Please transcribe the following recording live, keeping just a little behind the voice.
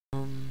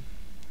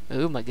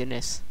Oh my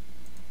goodness.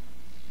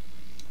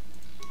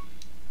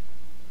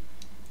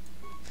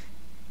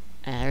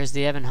 And there's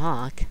the Evan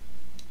Hawk.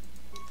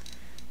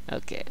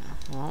 Okay,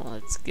 well,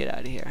 let's get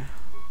out of here.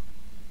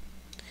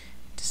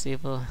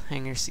 Disable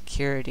hangar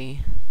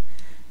security.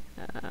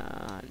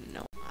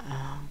 No.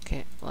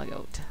 Okay, log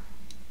out.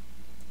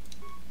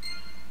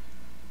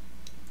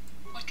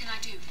 What can I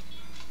do?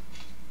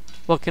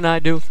 What can I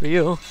do for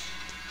you?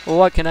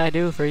 What can I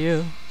do for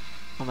you?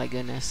 Oh my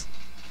goodness.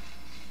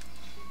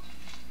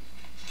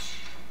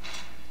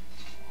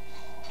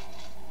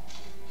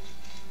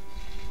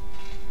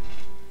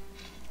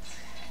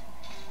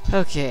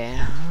 Okay.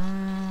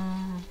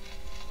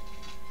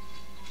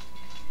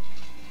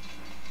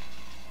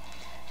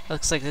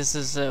 Looks like this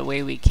is the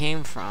way we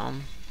came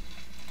from.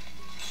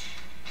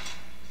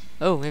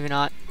 Oh, maybe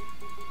not.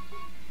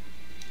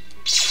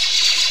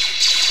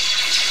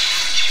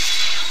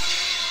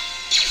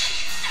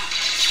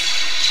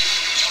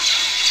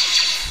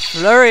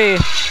 Flurry!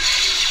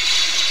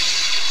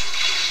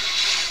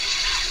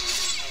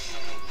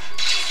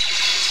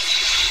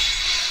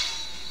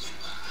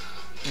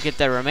 We get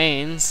the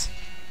remains.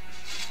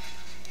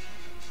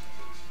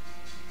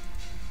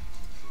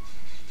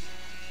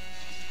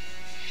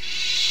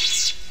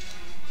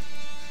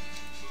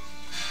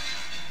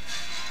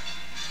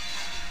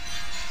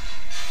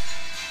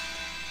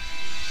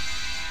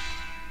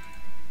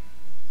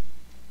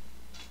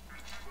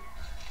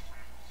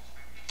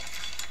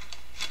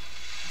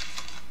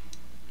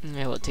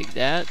 Yeah, we'll take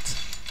that.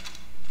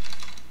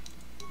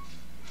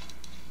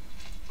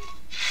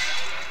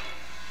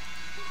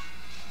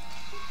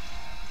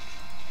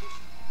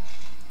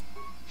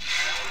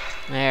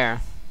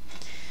 There.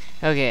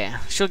 Okay,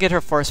 she'll get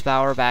her force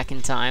power back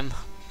in time.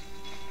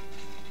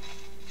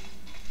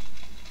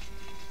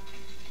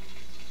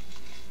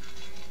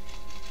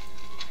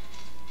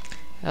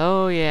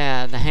 Oh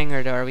yeah, the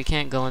hangar door. We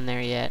can't go in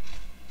there yet.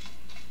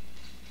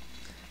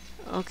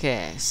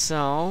 Okay,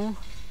 so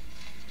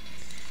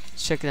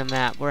let's check the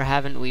map. Where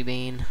haven't we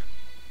been?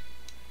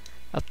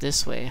 Up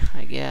this way,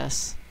 I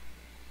guess.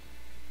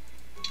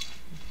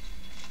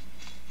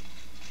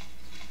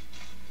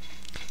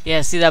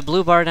 Yeah, see that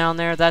blue bar down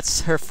there?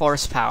 That's her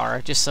force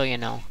power, just so you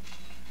know.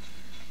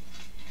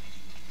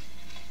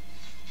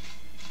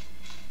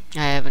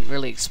 I haven't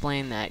really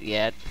explained that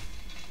yet.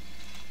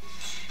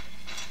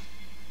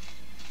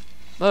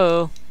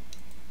 Whoa.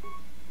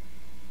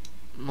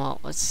 Well,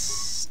 let's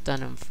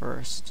stun him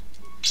first.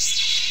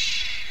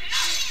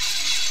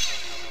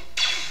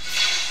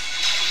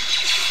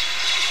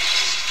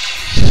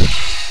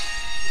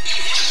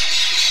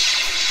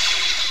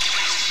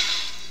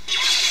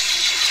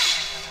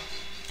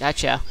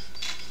 Gotcha.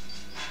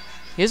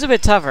 He's a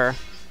bit tougher.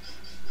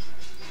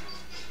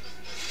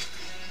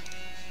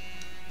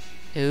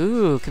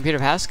 Ooh, computer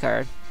pass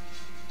card.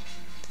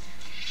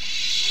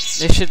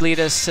 This should lead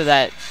us to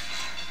that.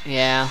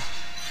 Yeah.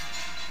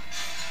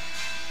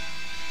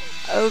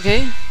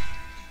 Okay.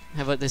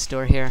 How about this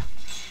door here?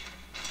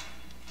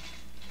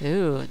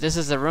 Ooh, this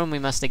is the room we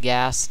must have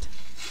gassed.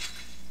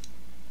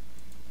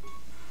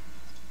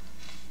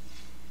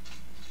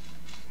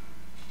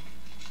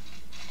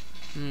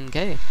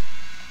 Okay.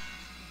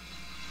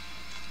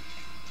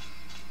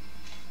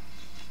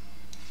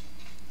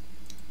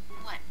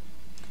 What?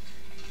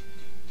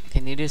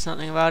 Can you do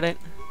something about it?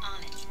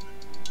 On it.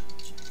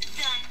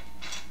 Done.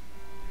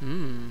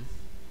 Hmm.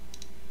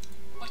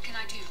 What can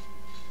I do?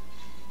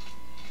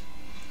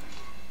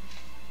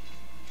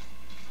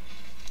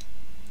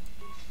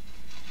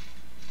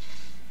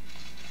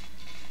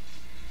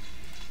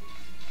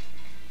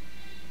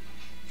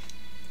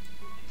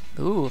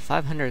 Ooh,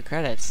 500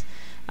 credits.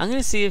 I'm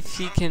gonna see if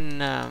he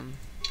can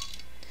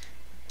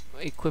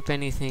equip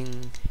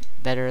anything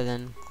better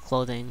than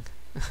clothing.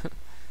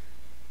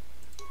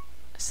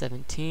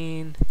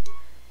 17,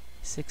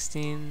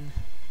 16,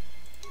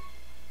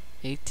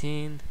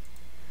 18.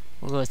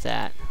 We'll go with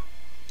that.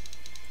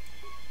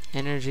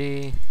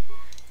 Energy.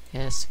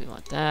 Yes, we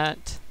want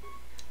that.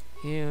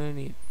 You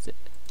need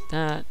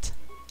that.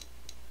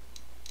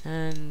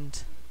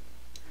 And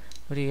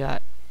what do you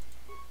got?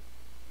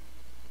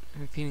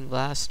 Repeating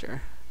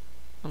blaster.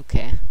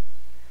 Okay.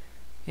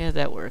 Yeah,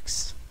 that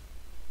works.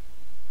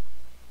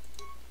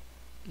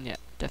 Yeah,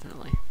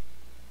 definitely.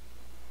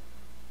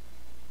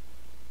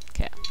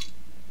 Okay.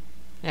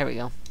 There we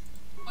go.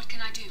 What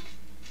can I do?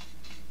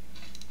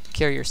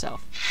 Cure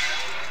yourself.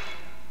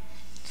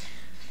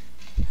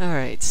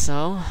 Alright,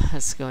 so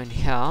let's go in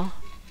here.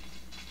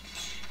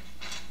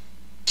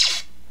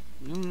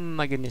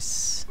 My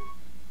goodness.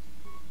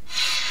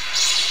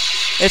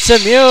 It's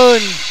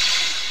immune!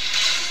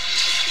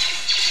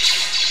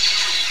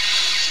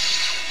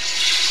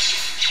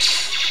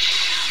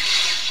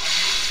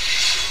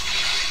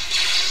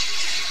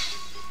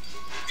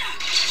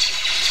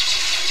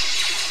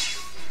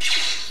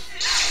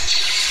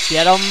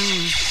 Get him!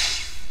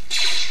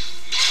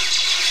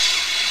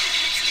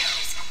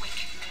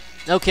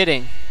 No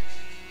kidding.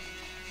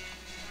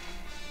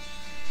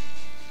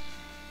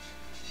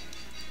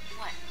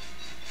 What?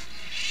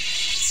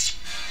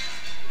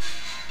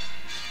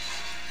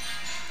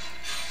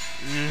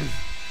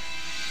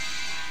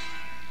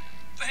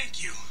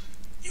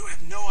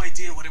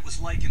 was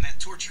like in that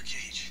torture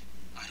cage.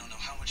 I don't know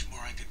how much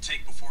more I could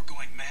take before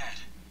going mad.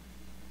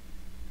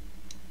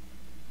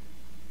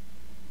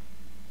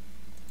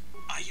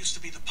 I used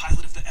to be the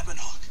pilot of the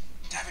Ebonhawk,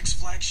 Davik's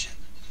flagship.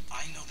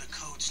 I know the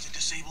codes to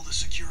disable the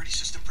security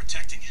system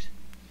protecting it.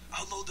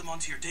 I'll load them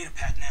onto your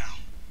datapad now.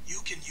 You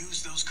can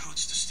use those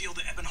codes to steal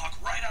the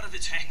Ebonhawk right out of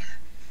its hangar.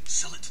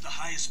 Sell it to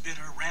the highest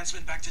bidder, ransom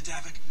it back to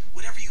Davik.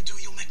 Whatever you do,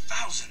 you'll make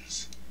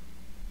thousands.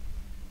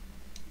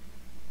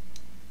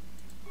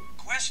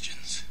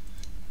 Questions?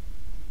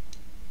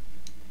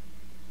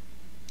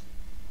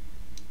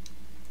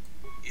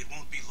 It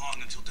won't be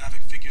long until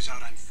Davik figures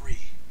out I'm free.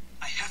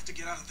 I have to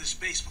get out of this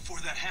base before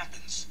that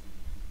happens.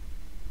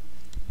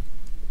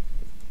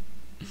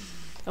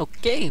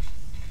 Okay.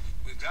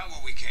 We've got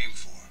what we came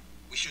for.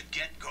 We should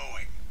get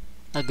going.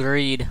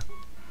 Agreed.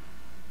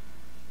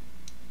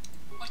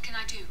 What can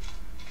I do?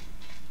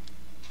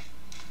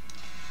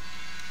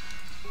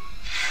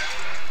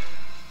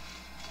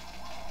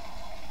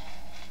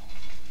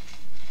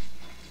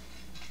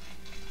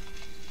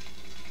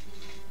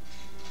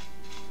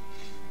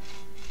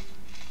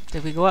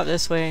 Did we go up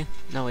this way?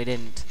 No, we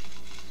didn't.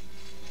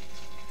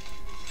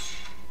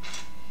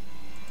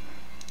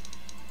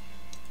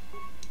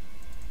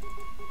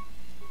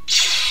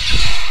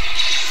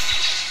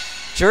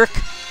 Jerk.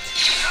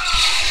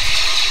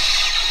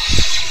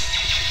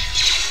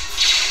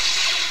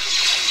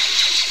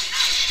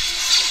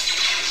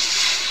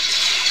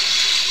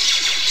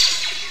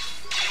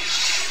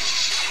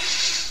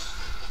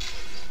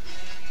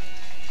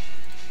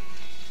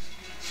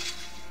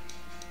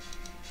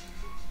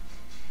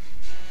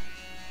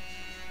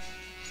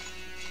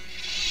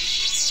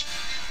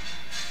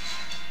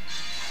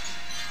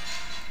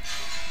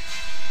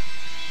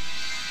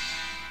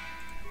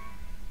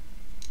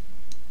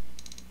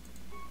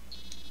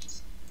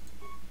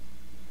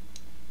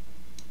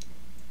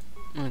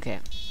 Okay.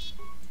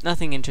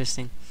 Nothing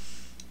interesting.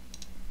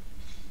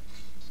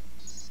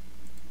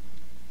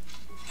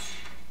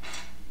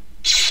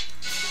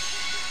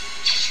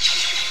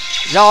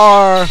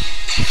 Yar!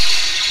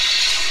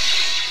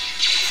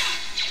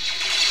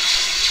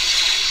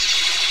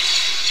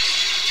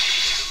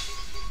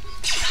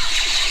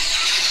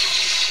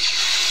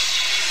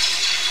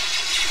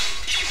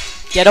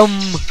 Get 'em!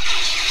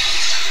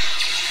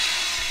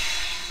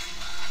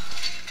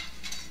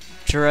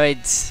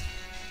 Droids.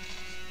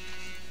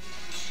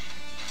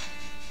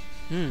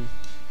 I'm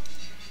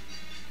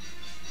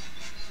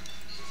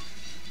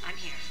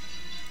here.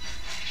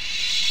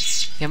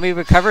 Can we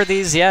recover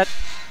these yet?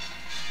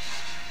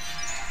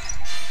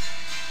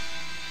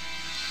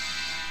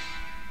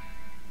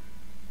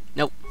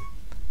 Nope.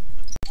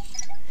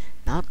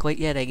 Not quite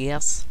yet, I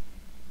guess.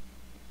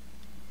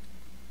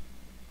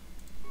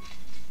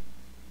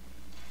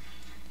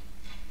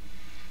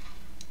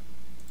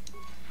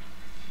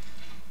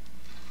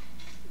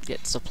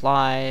 Get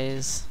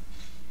supplies.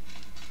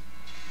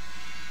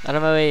 Out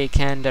of my way,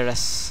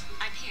 Candaris.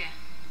 I'm here.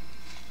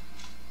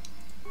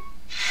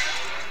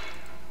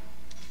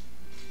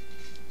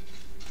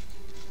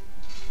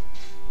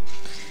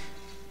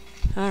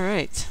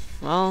 Alright,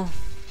 well,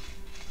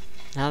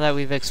 now that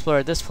we've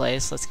explored this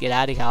place, let's get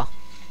out of here.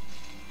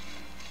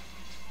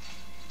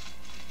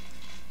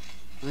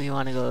 We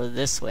want to go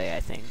this way, I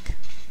think.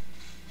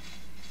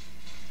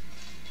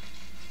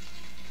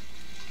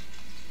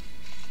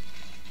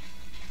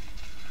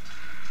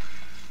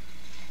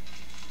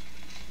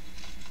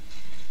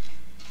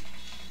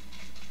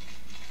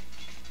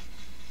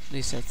 At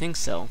least I think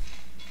so.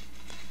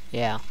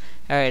 Yeah.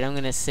 Alright, I'm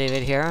gonna save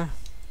it here.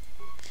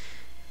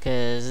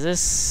 Because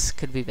this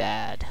could be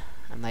bad.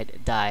 I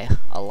might die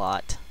a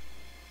lot.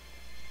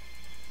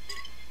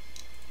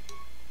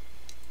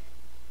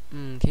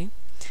 Okay.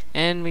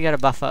 And we gotta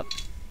buff up.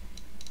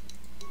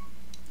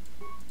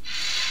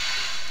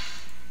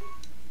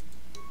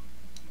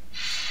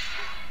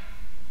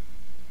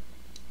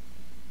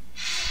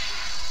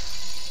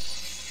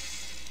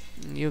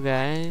 You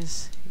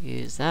guys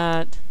use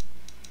that.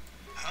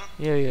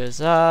 You use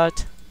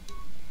that.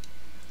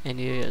 And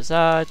you use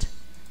that.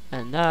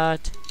 And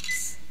that.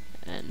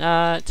 And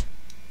that.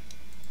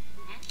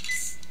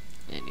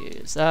 And you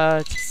use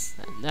that.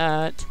 And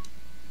that.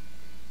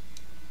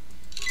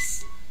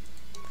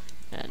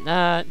 And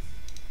that.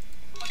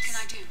 What can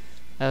I do?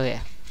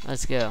 Okay,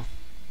 let's go.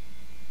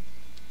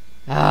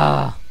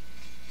 Ah.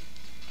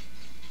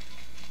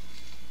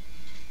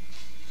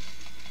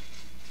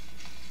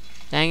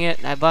 Dang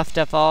it, I buffed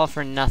up all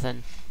for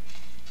nothing.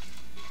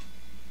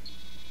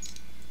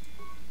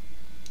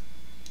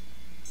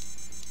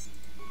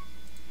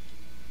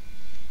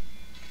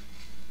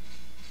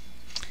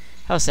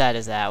 How sad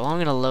is that? Well, I'm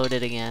gonna load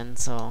it again,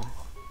 so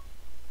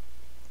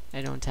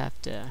I don't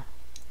have to...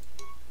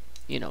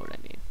 You know what I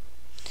mean.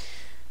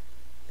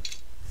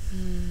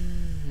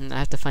 I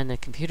have to find the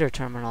computer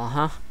terminal,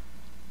 huh?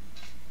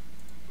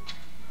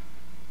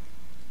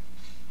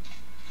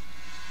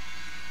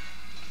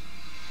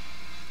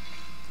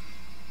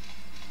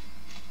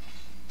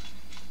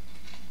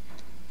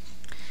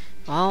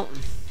 Well...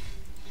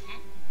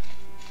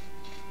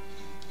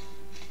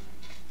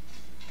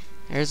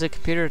 Here's a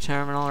computer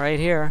terminal right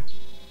here.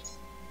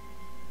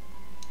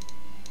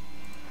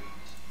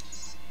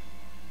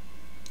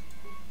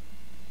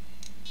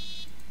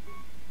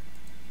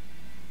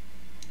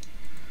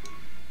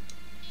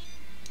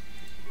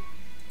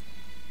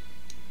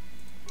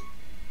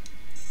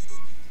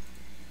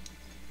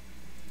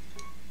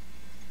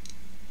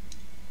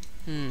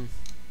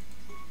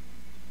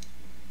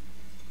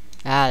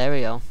 Ah, there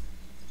we go.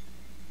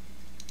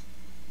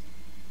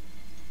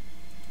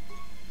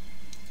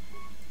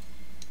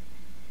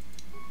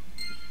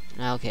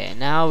 Okay,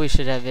 now we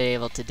should have been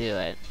able to do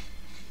it.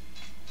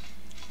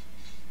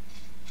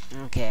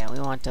 Okay, we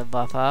want to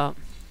buff up.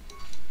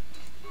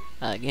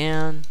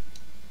 Again.